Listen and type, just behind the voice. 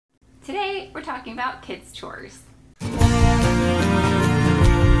Today we're talking about kids' chores.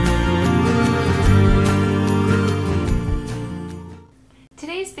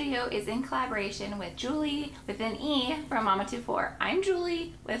 Today's video is in collaboration with Julie with an E from Mama24. I'm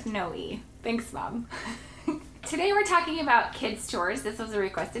Julie with no E. Thanks, Mom. Today we're talking about kids' chores. This was a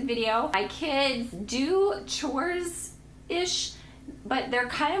requested video. My kids do chores-ish, but they're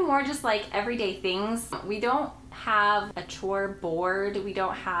kind of more just like everyday things. We don't have a chore board. We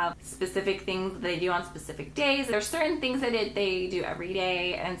don't have specific things that they do on specific days. There's certain things that they do every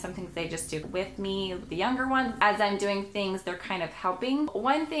day and some things they just do with me, the younger ones. As I'm doing things, they're kind of helping.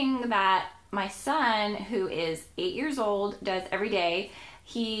 One thing that my son, who is 8 years old, does every day,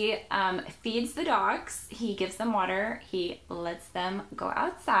 he feeds the dogs, he gives them water, he lets them go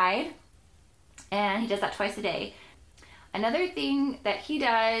outside, and he does that twice a day. Another thing that he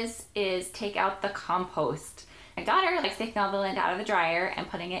does is take out the compost. My daughter likes taking all the lint out of the dryer and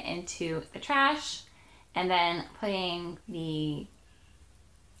putting it into the trash, and then putting the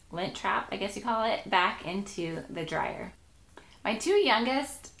lint trap, I guess you call it, back into the dryer. My two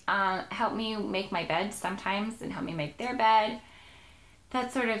youngest help me make my bed sometimes and help me make their bed,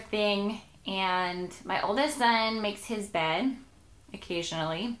 that sort of thing. And my oldest son makes his bed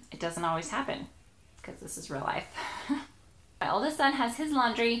occasionally. It doesn't always happen because this is real life. My oldest son has his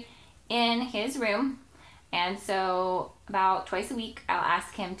laundry in his room, and so about twice a week I'll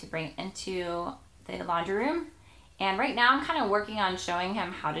ask him to bring it into the laundry room. And right now I'm kind of working on showing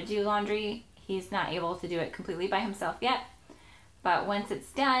him how to do laundry. He's not able to do it completely by himself yet, but once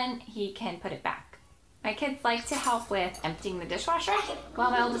it's done, he can put it back. My kids like to help with emptying the dishwasher.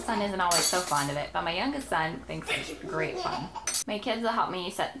 Well, my oldest son isn't always so fond of it, but my youngest son thinks it's great fun. My kids will help me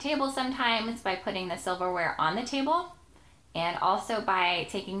set the table sometimes by putting the silverware on the table, and also by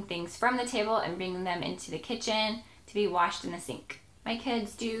taking things from the table and bringing them into the kitchen to be washed in the sink. My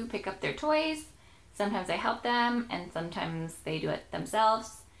kids do pick up their toys. Sometimes I help them, and sometimes they do it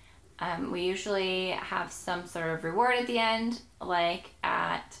themselves. We usually have some sort of reward at the end, like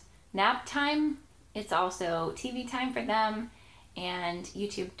at nap time. It's also TV time for them and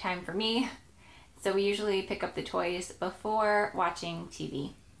YouTube time for me. So we usually pick up the toys before watching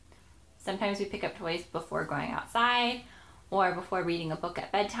TV. Sometimes we pick up toys before going outside or before reading a book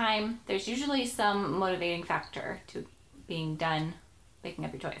at bedtime. There's usually some motivating factor to being done picking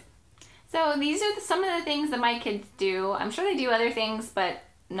up your toys. So these are some of the things that my kids do. I'm sure they do other things, but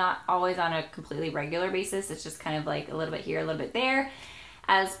not always on a completely regular basis. It's just kind of like a little bit here, a little bit there.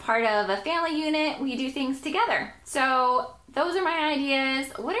 As part of a family unit, we do things together. So those are my ideas.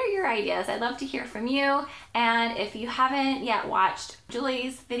 What are your ideas? I'd love to hear from you. And if you haven't yet watched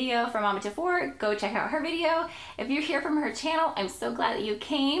Julie's video from Mama24, go check out her video. If you're here from her channel, I'm so glad that you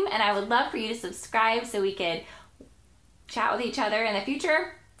came, and I would love for you to subscribe so we could chat with each other in the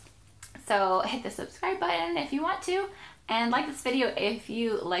future. So hit the subscribe button if you want to, and like this video if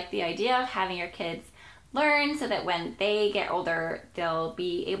you like the idea of having your kids learn so that when they get older, they'll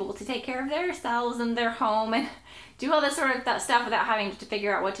be able to take care of themselves and their home and do all this sort of stuff without having to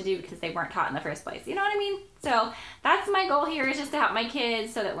figure out what to do because they weren't taught in the first place. You know what I mean? So that's my goal here, is just to help my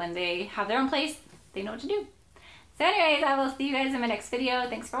kids so that when they have their own place, they know what to do. So anyways, I will see you guys in my next video.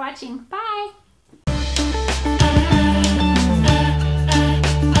 Thanks for watching. Bye!